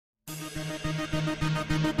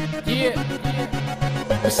Yeah.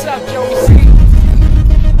 What's up, Joey C?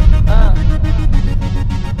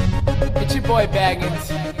 It's your boy Baggins.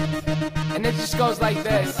 And it just goes like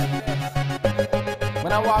this.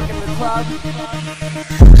 When I walk in the club,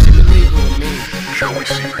 she believe with me.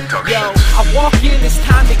 Yo, I walk in, it's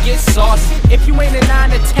time to get saucy. If you ain't a 9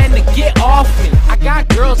 to 10, to get off me. I got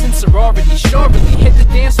girls in sorority, surely hit the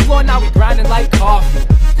dance floor, now we grinding like coffee.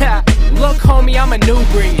 Look, homie, I'm a new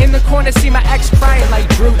breed. In the corner, see my ex crying like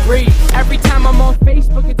Drew Brees. Every time I'm on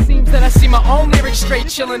Facebook, it seems that I see my own lyrics straight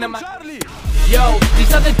chilling in my... Yo,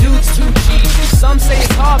 these other dudes too cheesy. Some say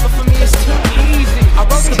it's hard, but for me it's too easy. I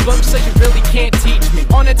wrote the book so you really can't teach me.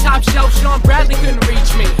 On the top shelf, Sean Bradley couldn't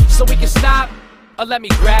reach me. So we can stop, or let me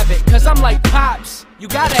grab it. Cause I'm like Pops, you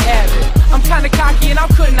gotta have it. I'm kinda cocky and how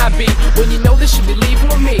couldn't I be? When you know this should be leaving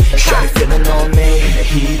with me. Shawty feeling on me in the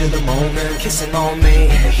heat of the moment. Kissing on me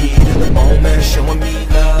in the heat of the moment. Showing me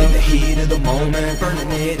love in the heat of the moment.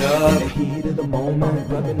 Burning it up in the heat of the moment.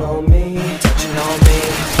 Rubbing on me, touching on me,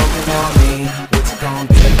 smoking on me. What's it gonna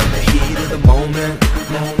be in the heat of the moment?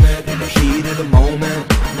 Moment, in the heat of the moment.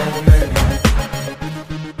 Moment.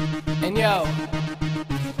 And yo,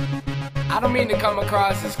 I don't mean to come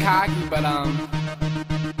across as cocky, but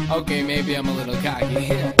okay, maybe I'm a little cocky.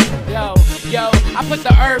 Yo, I put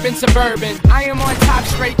the herb in suburban. I am on top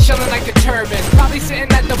straight chilling like a turban. Probably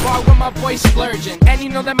sitting at the bar with my boy splurging. And you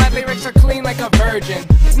know that my lyrics are clean like a virgin.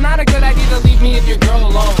 It's not a good idea to leave me and your girl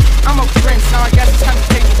alone. I'm a prince, now I guess it's time to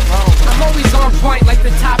take the throne. I'm always on point like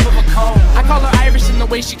the top of a cone. I call her Irish in the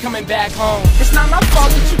way she coming back home. It's not my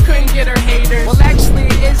fault that you couldn't get her haters. Well, actually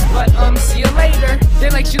it is, but see you later. They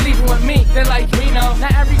like she leaving with me. They're like, we know.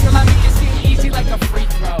 Not every girl I meet is easy like a free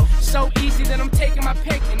throw. So easy that I'm taking my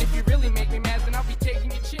pick. And if you really make me mad, then I'll be taking